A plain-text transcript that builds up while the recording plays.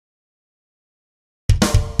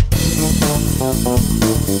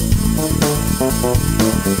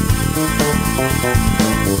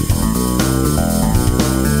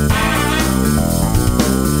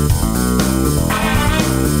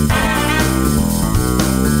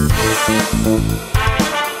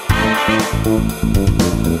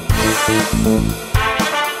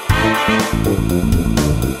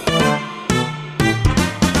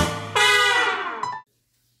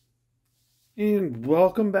And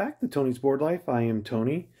welcome back to Tony's Board Life. I am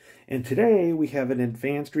Tony, and today we have an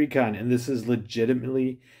advanced recon, and this is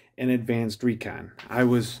legitimately an advanced recon. I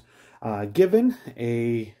was given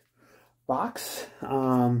a box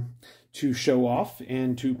to show off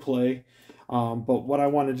and to play, but what I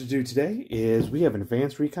wanted to do today is we have an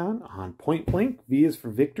advanced recon on Point Blank. V is for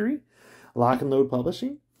Victory, Lock and Load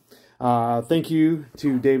Publishing. Thank you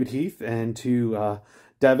to David Heath and to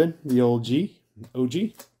Devin, the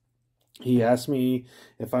OG. He asked me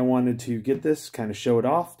if I wanted to get this, kind of show it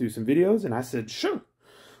off, do some videos, and I said, sure,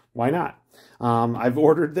 why not? I've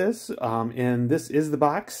ordered this, and this is the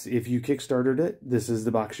box. If you Kickstartered it, this is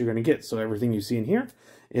the box you're going to get. So everything you see in here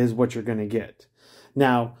is what you're going to get.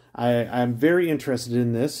 Now, I'm very interested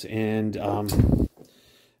in this, and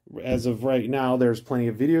as of right now, there's plenty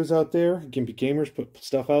of videos out there. Gimpy Gamers put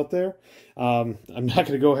stuff out there. I'm not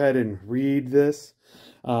going to go ahead and read this.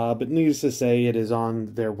 But needless to say, it is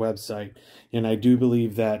on their website, and I do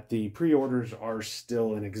believe that the pre-orders are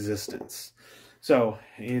still in existence. So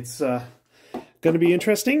it's going to be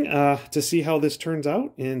interesting to see how this turns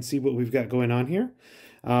out and see what we've got going on here.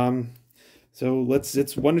 So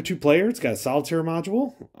it's 1 to 2 player. It's got a solitaire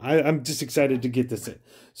module. I'm just excited to get this in.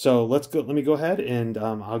 So let's go. Let me go ahead and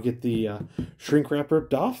I'll get the shrink wrap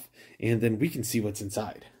ripped off, and then we can see what's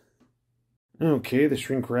inside. Okay, the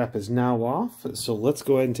shrink wrap is now off, so let's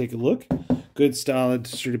go ahead and take a look. Good, solid,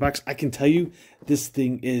 sturdy box. I can tell you, this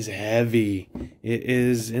thing is heavy. It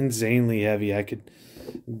is insanely heavy. I could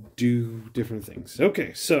do different things.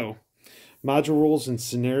 Okay, so module rules and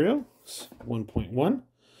scenarios, 1.1.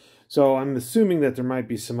 So I'm assuming that there might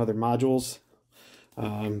be some other modules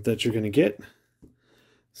that you're going to get.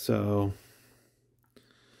 So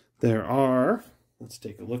there are, let's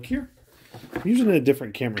take a look here. I'm using a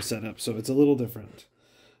different camera setup, so it's a little different.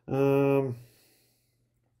 Oh,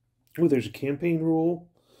 there's a campaign rule.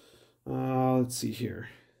 Let's see here.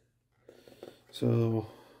 So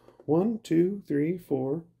 1, 2, 3,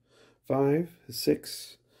 4, 5,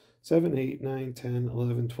 6, 7, 8, 9, 10,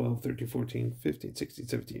 11, 12, 13, 14, 15, 16,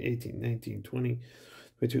 17, 18, 19, 20,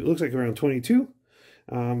 22. It looks like around 22.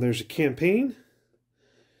 There's a campaign.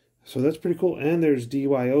 So that's pretty cool. And there's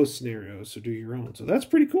DYO scenarios, so do your own. So that's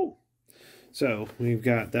pretty cool. So we've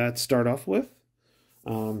got that to start off with.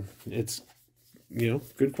 It's,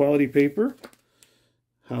 good quality paper.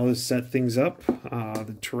 How to set things up.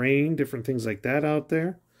 The terrain, different things like that out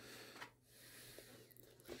there.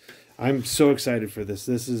 I'm so excited for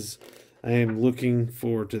this. I am looking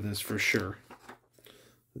forward to this for sure.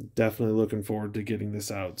 Definitely looking forward to getting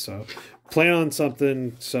this out. So plan on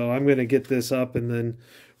something. So I'm going to get this up, and then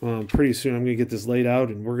pretty soon I'm going to get this laid out,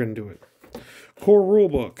 and we're going to do it. Core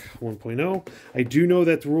Rulebook 1.0. I do know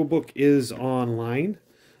that the rulebook is online.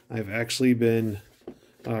 I've actually been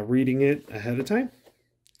reading it ahead of time.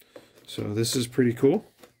 So this is pretty cool.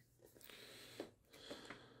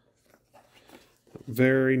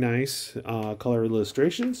 Very nice color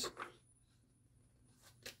illustrations.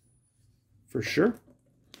 For sure.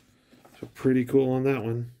 So pretty cool on that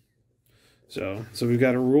one. So we've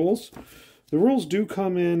got our rules. The rules do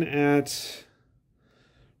come in at...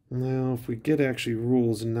 Now, if we get actually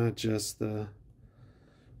rules and not just the...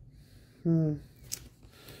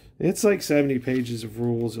 It's like 70 pages of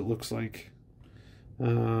rules, it looks like.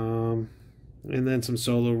 And then some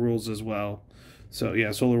solo rules as well. So,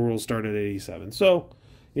 yeah, solo rules start at 87. So,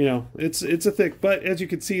 it's a thick... But as you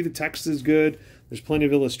can see, the text is good. There's plenty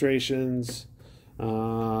of illustrations.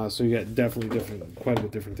 So you got definitely quite a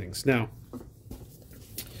bit different things. Now,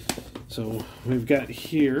 so we've got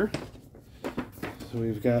here... So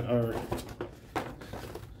we've got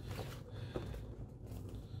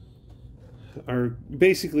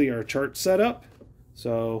basically our chart set up.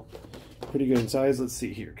 So pretty good in size. Let's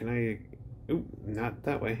see here. Can I? Oh, not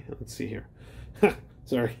that way. Let's see here.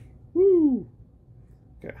 Sorry. Woo.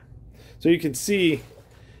 Okay. So you can see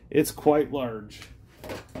it's quite large.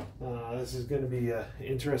 This is going to be an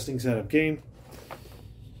interesting setup game.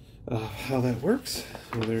 How that works.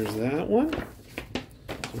 So there's that one.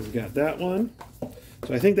 So we've got that one.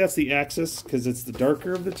 So I think that's the axis because it's the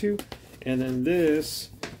darker of the two. And then this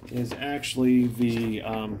is actually the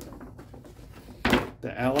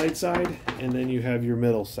allied side, and then you have your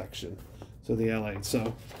middle section. So the allied.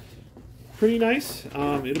 So pretty nice.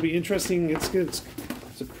 It'll be interesting. It's good.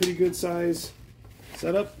 It's a pretty good size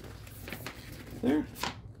setup there.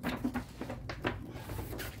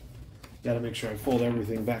 Got to make sure I fold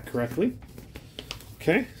everything back correctly.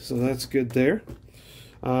 Okay, so that's good there.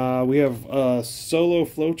 We have a solo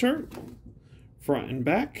flowchart, front and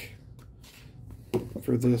back,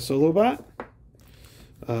 for the solo bot.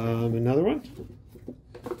 Another one.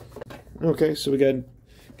 Okay, so we got to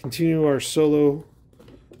continue our solo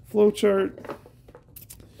flowchart.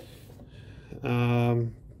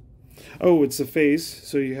 Oh, it's a phase.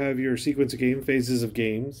 So you have your sequence of phases of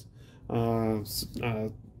games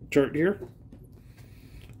chart here.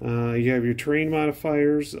 You have your terrain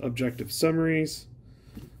modifiers, objective summaries.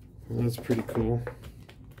 Well, that's pretty cool.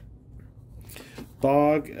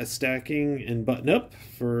 Bog, a stacking, and button up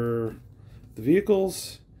for the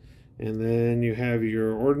vehicles. And then you have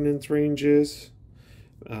your ordnance ranges,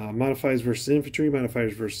 modifiers versus infantry,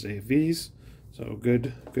 modifiers versus AFVs. So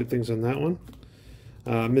good things on that one.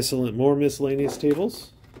 More miscellaneous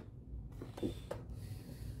tables.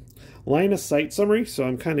 Line of sight summary. So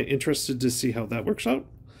I'm kind of interested to see how that works out.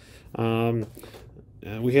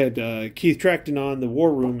 We had Keith Tracton on the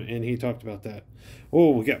War Room, and he talked about that.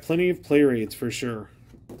 Oh, we got plenty of play raids for sure.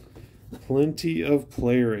 Plenty of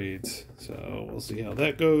play raids. So we'll see how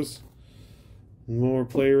that goes. More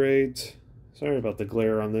play raids. Sorry about the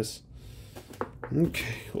glare on this.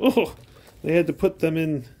 Okay. Oh, they had to put them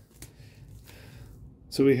in.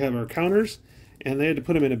 So we have our counters, and they had to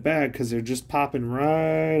put them in a bag because they're just popping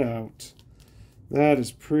right out. That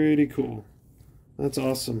is pretty cool. That's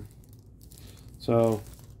awesome. So,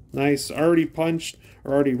 nice. Already punched,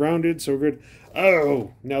 or already rounded, so we're good.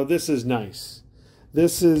 Oh, now this is nice.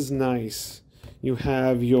 This is nice. You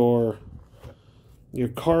have your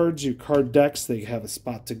cards, your card decks. They have a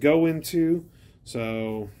spot to go into.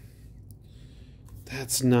 So,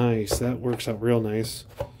 that's nice. That works out real nice.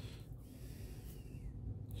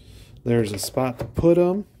 There's a spot to put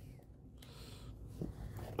them.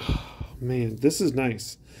 Oh, man, this is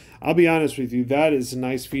nice. I'll be honest with you, that is a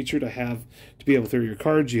nice feature to have, to be able to throw your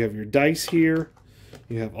cards. You have your dice here.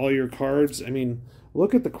 You have all your cards. I mean,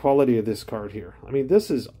 look at the quality of this card here. I mean,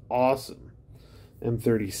 this is awesome.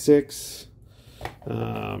 M36.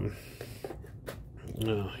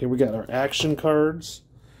 Here we got our action cards.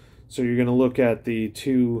 So you're going to look at the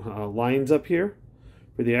two lines up here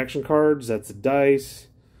for the action cards. That's the dice.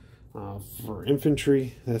 For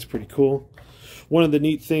infantry, that's pretty cool. One of the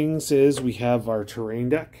neat things is we have our terrain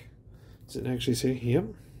deck. Does it actually say? Yep.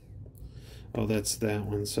 Oh, that's that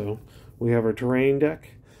one. So we have our terrain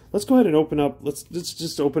deck. Let's go ahead and open up. Let's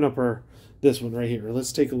just open up this one right here.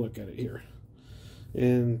 Let's take a look at it here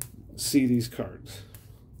and see these cards.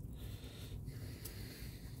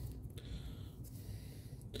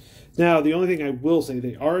 Now, the only thing I will say,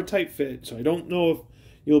 they are a tight fit, so I don't know if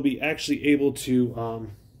you'll be actually able to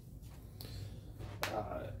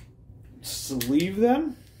sleeve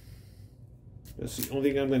them. That's the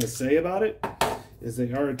only thing I'm going to say about it, is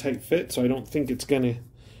they are a tight fit, so I don't think you're going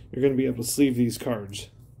to be able to sleeve these cards.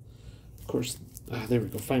 Of course, there we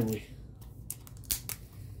go, finally.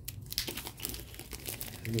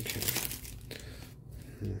 Okay.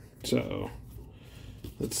 So,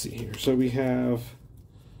 let's see here. So we have,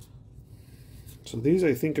 so these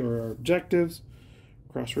I think are our objectives.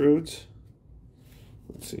 Crossroads.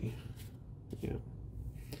 Let's see. Yeah.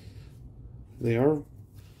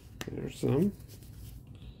 There's some.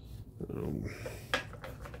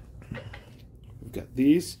 We've got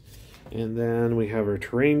these. And then we have our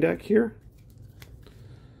terrain deck here.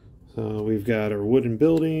 So we've got our wooden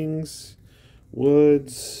buildings,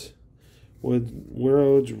 roads,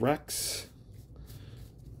 wrecks,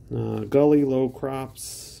 gully, low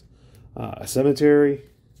crops, a cemetery.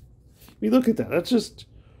 I mean, look at that. That's just,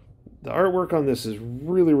 the artwork on this is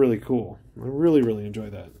really, really cool. I really, really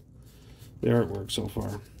enjoy that. The artwork so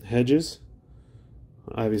far. Hedges.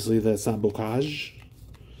 Obviously, that's not bocage.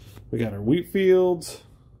 We got our wheat fields.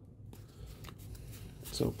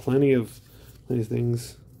 So plenty of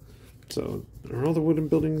things. So are all the wooden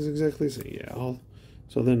buildings exactly the same? Yeah.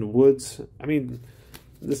 So then the woods. I mean,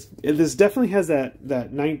 this definitely has that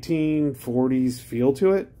 1940s feel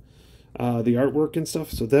to it. The artwork and stuff.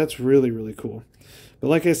 So that's really, really cool. But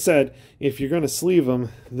like I said, if you're going to sleeve them,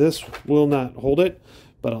 this will not hold it.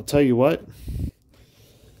 But I'll tell you what.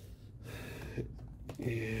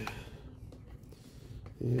 Yeah.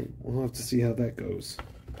 We'll have to see how that goes.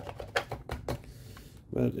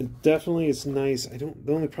 But it definitely is nice. The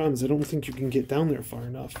only problem is I don't think you can get down there far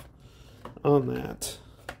enough on that.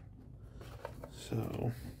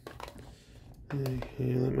 So yeah,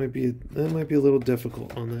 that might be a little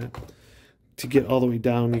difficult on that. to get all the way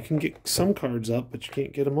down. You can get some cards up, but you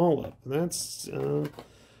can't get them all up. And that's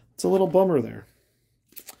it's a little bummer there.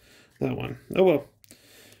 That one. Oh well.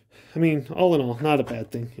 I mean, all in all, not a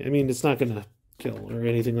bad thing. I mean, it's not going to kill or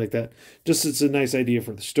anything like that. Just it's a nice idea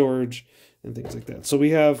for the storage and things like that. So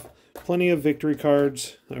we have plenty of victory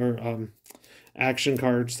cards or action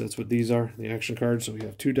cards. That's what these are, the action cards. So we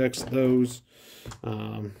have 2 decks of those.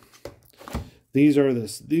 These are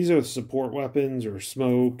the support weapons or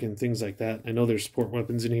smoke and things like that. I know there's support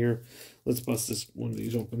weapons in here. Let's bust this one of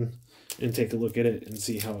these open and take a look at it and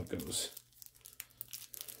see how it goes.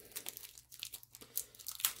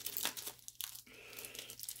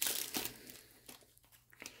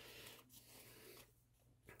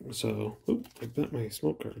 So, oop, I bent my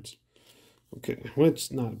smoke cards. Okay, well,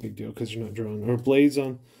 it's not a big deal because you're not drawing. Or blaze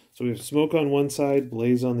on, so we have smoke on one side,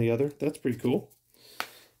 blaze on the other. That's pretty cool.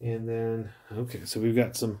 And then, okay, so we've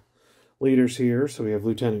got some leaders here. So we have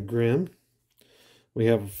Lieutenant Grimm. We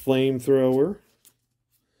have a flamethrower.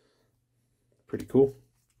 Pretty cool.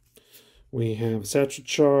 We have Satchel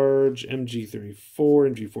Charge, MG34,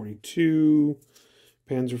 MG42,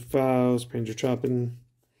 Panzerfaust, Panzerchoppen.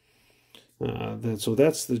 So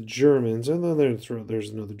that's the Germans. And then there's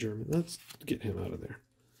another German. Let's get him out of there.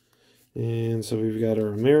 And so we've got our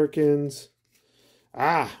Americans.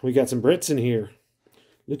 We got some Brits in here.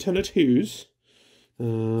 Lieutenant Hughes.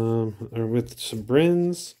 Are with some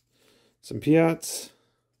Brins, some Piats.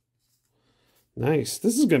 Nice.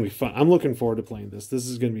 This is going to be fun. I'm looking forward to playing this. This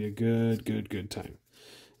is going to be a good time.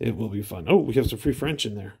 It will be fun. Oh, we have some Free French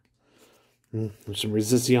in there. Some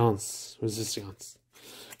Resistance.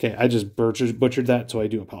 Okay, I just butchered that, so I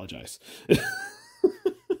do apologize. I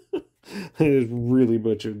just really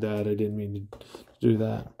butchered that. I didn't mean to do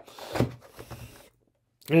that.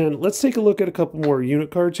 And let's take a look at a couple more unit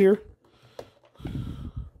cards here.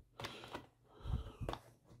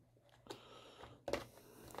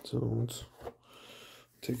 So let's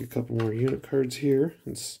take a couple more unit cards here.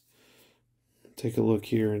 Let's take a look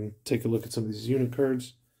here and take a look at some of these unit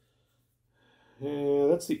cards. Yeah,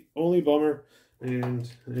 that's the only bummer. And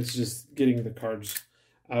it's just getting the cards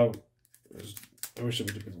out. I wish it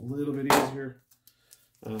would have been a little bit easier.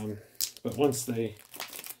 But once they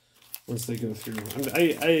go through,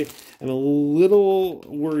 I am a little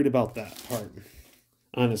worried about that part,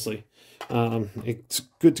 honestly. It's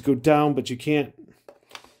good to go down, but you can't.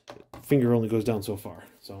 Finger only goes down so far.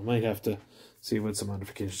 So I might have to see what some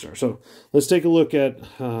modifications are. So let's take a look at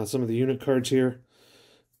some of the unit cards here.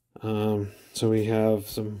 So we have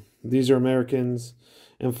some. These are Americans,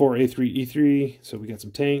 M4, A3, E3. So we got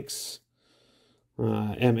some tanks,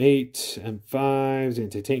 M8, M5s,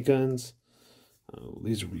 anti-tank guns.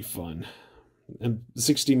 These will be fun.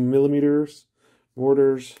 60 millimeters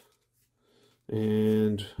mortars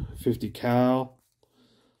and 50 cal.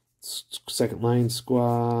 Second line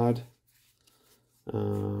squad,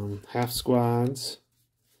 half squads,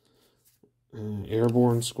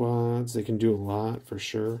 airborne squads. They can do a lot for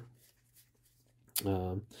sure.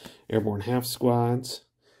 Airborne half squads.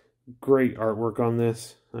 Great artwork on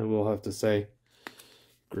this, I will have to say.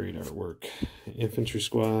 Great artwork. Infantry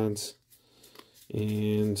squads.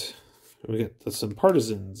 And we got some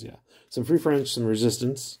partisans, yeah. Some Free French, some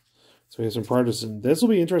resistance. So we have some partisan. This will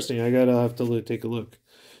be interesting. I gotta have to take a look.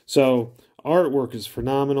 So artwork is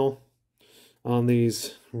phenomenal on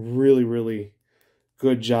these. Really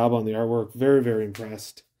good job on the artwork. Very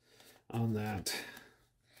impressed on that.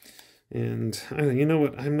 And you know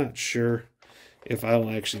what? I'm not sure if I'll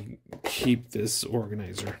actually keep this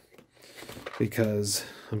organizer. Because,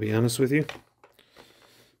 I'll be honest with you,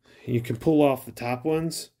 you can pull off the top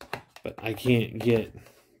ones, but I can't get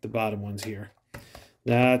the bottom ones here.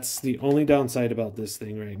 That's the only downside about this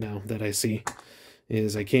thing right now that I see,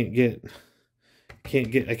 is I can get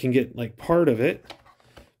like part of it,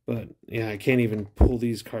 but yeah, I can't even pull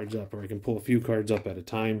these cards up, or I can pull a few cards up at a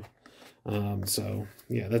time. So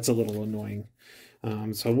yeah, that's a little annoying.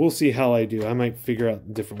 So we'll see how I do. I might figure out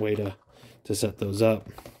a different way to set those up.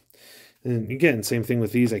 And again, same thing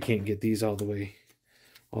with these. I can't get these all the way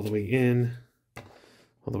in,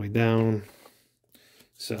 all the way down.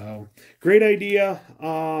 So great idea.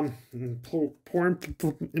 Poor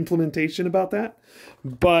implementation about that,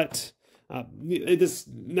 but it's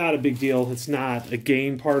not a big deal. It's not a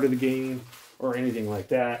game part of the game or anything like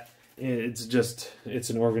that. It's just,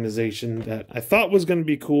 it's an organization that I thought was going to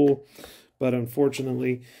be cool, but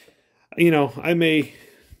unfortunately, you know, I may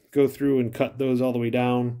go through and cut those all the way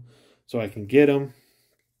down so I can get them.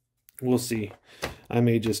 We'll see. I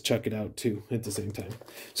may just chuck it out too at the same time.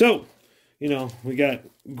 So, you know, we got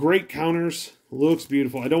great counters. Looks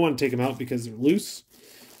beautiful. I don't want to take them out because they're loose.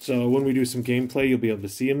 So when we do some gameplay, you'll be able to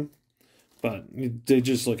see them. but they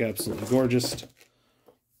just look absolutely gorgeous.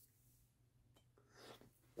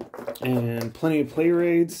 And plenty of play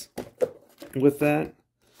raids with that.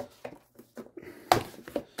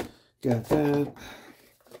 Got that.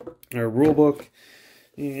 Our rule book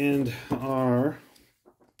and our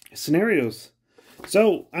scenarios.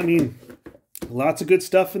 So, I mean, lots of good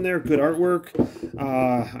stuff in there, good artwork.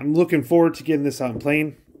 I'm looking forward to getting this out and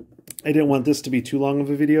playing. I didn't want this to be too long of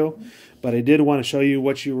a video, but I did want to show you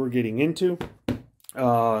what you were getting into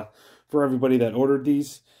for everybody that ordered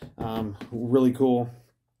these. Really cool,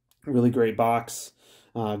 really great box.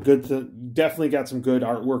 Definitely got some good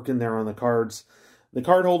artwork in there on the cards. The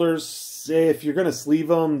card holders, if you're going to sleeve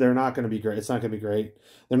them, they're not going to be great. It's not going to be great.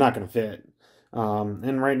 They're not going to fit.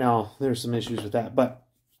 And right now, there's some issues with that. But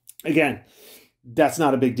again, that's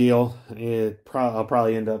not a big deal. I'll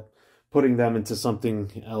probably end up putting them into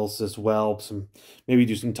something else as well. Maybe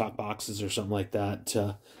do some top boxes or something like that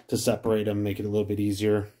to separate them, make it a little bit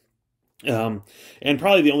easier. And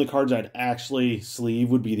probably the only cards I'd actually sleeve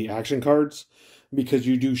would be the action cards, because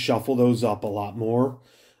you do shuffle those up a lot more.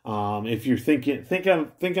 If you're think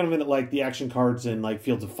of it like the action cards in like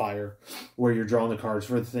Fields of Fire, where you're drawing the cards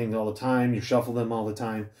for the thing all the time, you shuffle them all the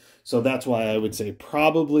time. So that's why I would say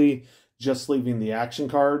probably just leaving the action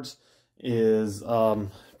cards is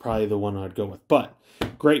probably the one I'd go with. But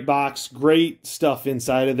great box, great stuff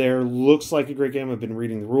inside of there. Looks like a great game. I've been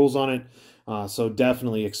reading the rules on it, so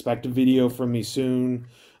definitely expect a video from me soon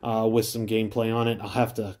with some gameplay on it. I'll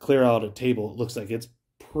have to clear out a table. It looks like it's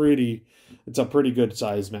a pretty good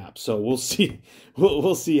size map, so we'll see.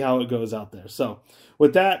 We'll see how it goes out there. So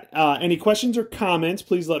with that, any questions or comments,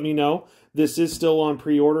 please let me know. This is still on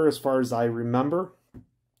pre-order as far as I remember.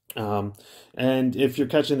 And if you're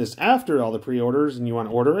catching this after all the pre-orders and you want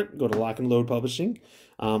to order it, go to Lock and Load Publishing.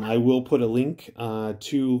 I will put a link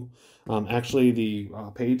to actually the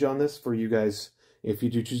page on this for you guys if you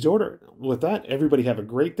do choose to order it. With that, everybody have a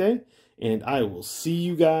great day, and I will see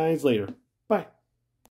you guys later. Bye.